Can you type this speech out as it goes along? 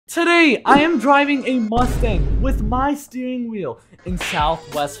Today, I am driving a Mustang with my steering wheel in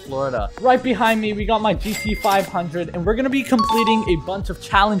Southwest Florida. Right behind me, we got my GT500, and we're gonna be completing a bunch of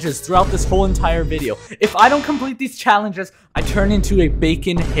challenges throughout this whole entire video. If I don't complete these challenges, I turn into a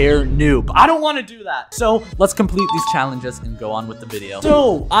bacon hair noob. I don't want to do that. So let's complete these challenges and go on with the video.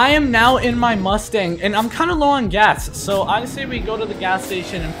 So I am now in my Mustang, and I'm kind of low on gas. So I say we go to the gas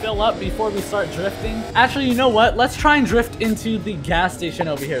station and fill up before we start drifting. Actually, you know what? Let's try and drift into the gas station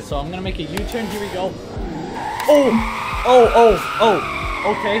over here. So I'm gonna make a U-turn. Here we go.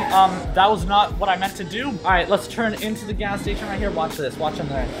 Okay, that was not what I meant to do. All right, let's turn into the gas station right here. Watch this. Watch him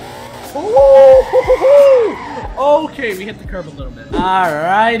there. Okay, we hit the curb a little bit.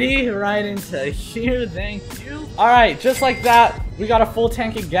 Alrighty, right into here. Thank you. All right, just like that, we got a full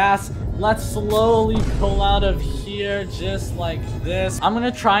tank of gas. Let's slowly pull out of here, just like this. I'm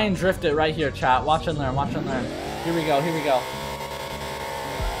gonna try and drift it right here, chat. Watch and learn. Watch and learn. Here we go. Here we go.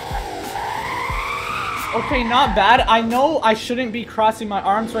 Okay, not bad. I know I shouldn't be crossing my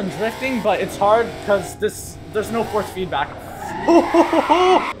arms when drifting, but it's hard because there's no force feedback.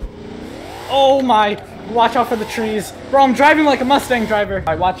 Oh my, watch out for the trees. Bro, I'm driving like a Mustang driver. All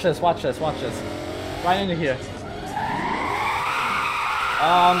right, watch this, watch this, watch this. Right into here.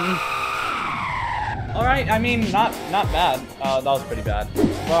 All right, I mean, not bad. That was pretty bad.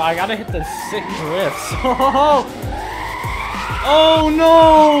 Bro, I gotta hit the sick drifts. Oh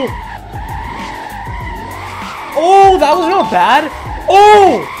no! Oh, that was not bad.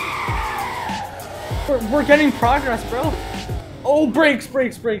 Oh! We're getting progress, bro. Oh, brakes.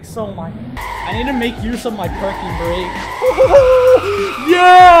 Oh my. I need to make use of my parking brake.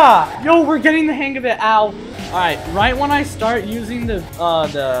 Yeah! Yo, we're getting the hang of it. Ow. Alright, right when I start using the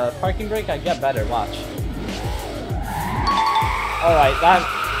parking brake, I get better. Watch. Alright, that...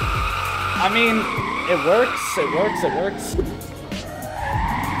 I mean, it works. It works.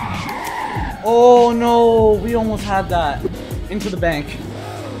 Oh no, we almost had that. Into the bank.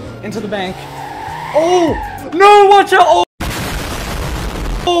 Into the bank. Oh! No, watch out!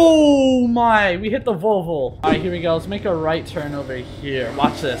 Oh my, we hit the Volvo. Alright, here we go. Let's make a right turn over here.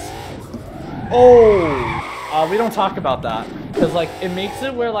 Watch this. Oh! We don't talk about that. Because, like, it makes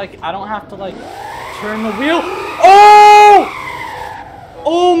it where, like, I don't have to, like, turn the wheel. Oh!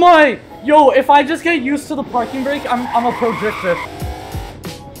 Oh my! Yo, if I just get used to the parking brake, I'm a pro drifter.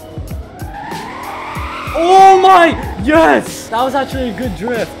 Oh my! Yes! That was actually a good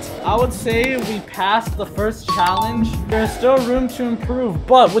drift. I would say we passed the first challenge. There's still room to improve,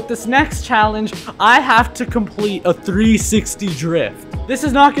 but with this next challenge, I have to complete a 360 drift. This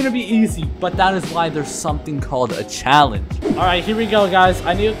is not going to be easy, but that is why there's something called a challenge. Alright, here we go, guys.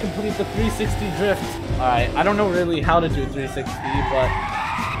 I need to complete the 360 drift. Alright, I don't know really how to do 360, but...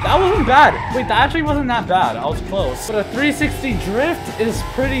 that wasn't bad. Wait, that actually wasn't that bad. I was close. But a 360 drift is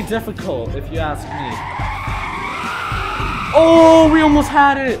pretty difficult, if you ask me. Oh, we almost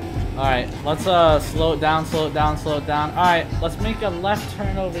had it. All right, let's slow it down. All right, let's make a left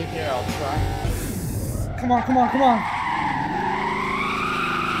turn over here. I'll try. Come on.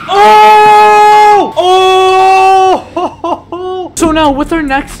 Oh! So now with our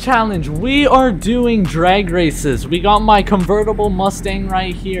next challenge, we are doing drag races. We got my convertible Mustang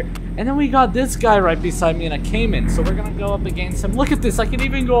right here. And then we got this guy right beside me in a Cayman. So we're gonna go up against him. Look at this, I can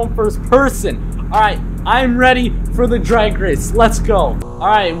even go in first person. Alright, I'm ready for the drag race. Let's go.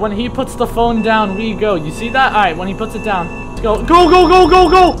 Alright, when he puts the phone down, we go. You see that? Alright, when he puts it down, let's go. Go!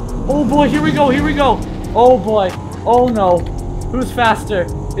 Oh boy, here we go. Oh boy. Oh no. Who's faster?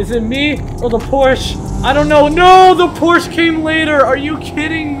 Is it me or the Porsche? I don't know. No, the Porsche came later. Are you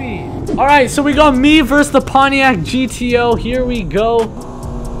kidding me? Alright, so we got me versus the Pontiac GTO. Here we go.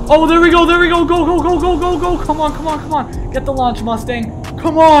 Oh, there we go. Go. Come on. Get the launch, Mustang.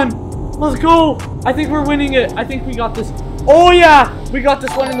 Come on. Let's go. I think we're winning it. I think we got this. Oh, yeah. We got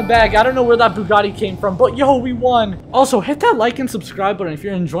this one in the bag. I don't know where that Bugatti came from, but yo, we won. Also, hit that like and subscribe button if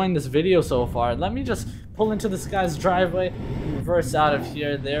you're enjoying this video so far. Let me just pull into this guy's driveway. Reverse out of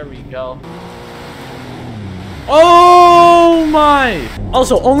here. There we go. Oh my!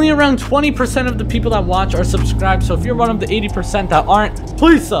 Also, only around 20% of the people that watch are subscribed, so if you're one of the 80% that aren't,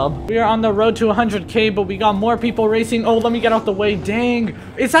 please sub. We are on the road to 100K, but we got more people racing. Oh, let me get out the way. Dang.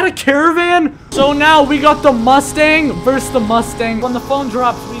 Is that a caravan? So now we got the Mustang versus the Mustang. When the phone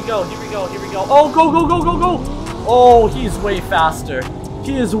drops, we go. Here we go. Oh, go. Oh, he's way faster.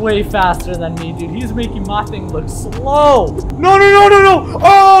 He is way faster than me, dude. He's making my thing look slow. No.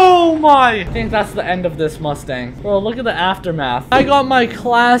 Oh my. I think that's the end of this Mustang. Bro, look at the aftermath. I got my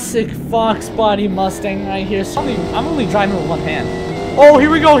classic Fox body Mustang right here. So I'm only driving with one hand. Oh,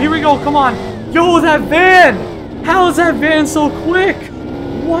 here we go. Come on. Yo, that van. How is that van so quick?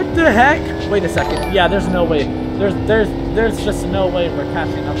 What the heck? Wait a second. Yeah, there's no way. There's just no way we're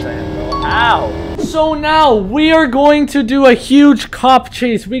catching up to him, bro. How? So now we are going to do a huge cop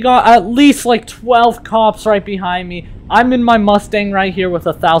chase. We got at least like 12 cops right behind me. I'm in my Mustang right here with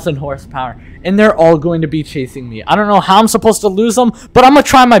 1,000 horsepower, and they're all going to be chasing me. I don't know how I'm supposed to lose them, but I'm gonna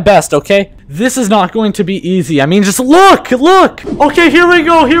try my best, okay? This is not going to be easy. I mean, just look. Okay, here we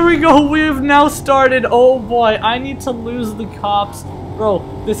go. We've now started. Oh boy, I need to lose the cops.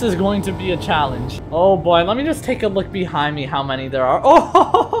 Bro, this is going to be a challenge. Oh boy, let me just take a look behind me how many there are.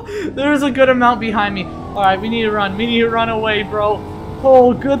 Oh, there's a good amount behind me. All right, we need to run. We need to run away, bro.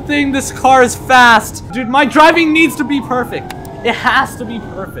 Oh, good thing this car is fast. Dude, my driving needs to be perfect. It has to be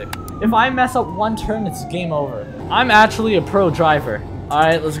perfect. If I mess up one turn, it's game over. I'm actually a pro driver. All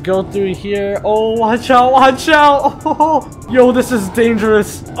right, let's go through here. Oh, watch out, watch out. Oh, yo, this is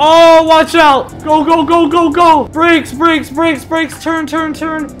dangerous. Oh, watch out. Go. Brakes.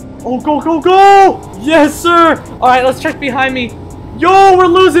 Turn. Oh, go. Yes, sir. All right, let's check behind me. Yo, we're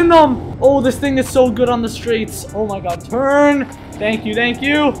losing them. Oh, this thing is so good on the streets. Oh my God, turn. Thank you.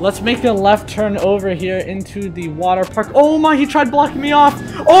 Let's make a left turn over here into the water park. Oh my, he tried blocking me off.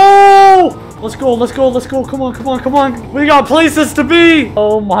 Oh! Let's go. Come on. We got places to be.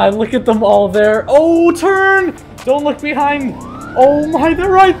 Oh my, look at them all there. Oh, turn. Don't look behind. Oh my, they're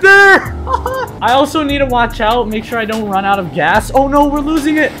right there. I also need to watch out. Make sure I don't run out of gas. Oh no, we're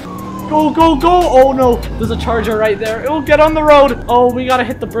losing it. Go. Oh no, there's a charger right there. It'll get on the road. Oh, we gotta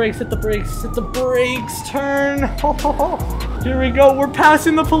hit the brakes. Turn. Here we go. We're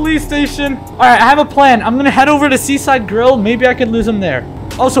passing the police station. All right, I have a plan. I'm gonna head over to Seaside Grill. Maybe I could lose him there.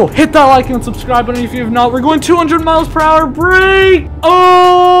 Also, hit that like and subscribe button if you have not. We're going 200 miles per hour. Brake!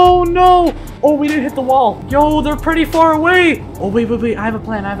 Oh, no. Oh, we didn't hit the wall. Yo, they're pretty far away. Oh, wait. I have a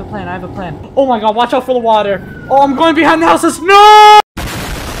plan. Oh, my God. Watch out for the water. Oh, I'm going behind the houses. No!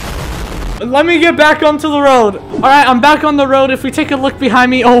 Let me get back onto the road. All right, I'm back on the road. If we take a look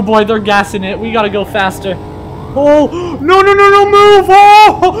behind me. Oh, boy, they're gassing it. We got to go faster. Oh, no, move.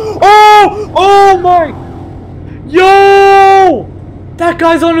 Oh, my. Yo! That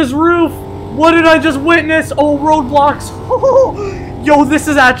guy's on his roof. What did I just witness? Oh, roadblocks. Yo, this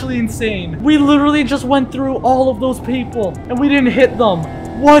is actually insane. We literally just went through all of those people and we didn't hit them.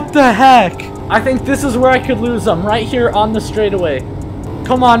 What the heck? I think this is where I could lose them, right here on the straightaway.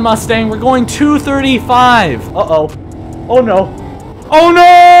 Come on, Mustang. We're going 235. Uh-oh. Oh, no. Oh,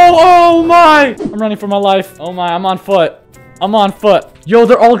 no. Oh, my. I'm running for my life. Oh, my. I'm on foot. Yo,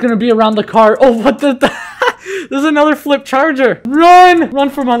 they're all going to be around the car. Oh, what the... There's another flip charger. Run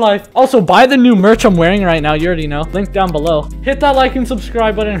for my life. Also, buy the new merch I'm wearing right now. You already know. Link down below. Hit that like and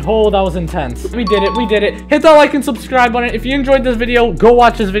subscribe button. Oh, that was intense. We did it. Hit that like and subscribe button. If you enjoyed this video, go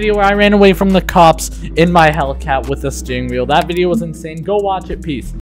watch this video where I ran away from the cops in my Hellcat with a steering wheel. That video was insane. Go watch it. Peace.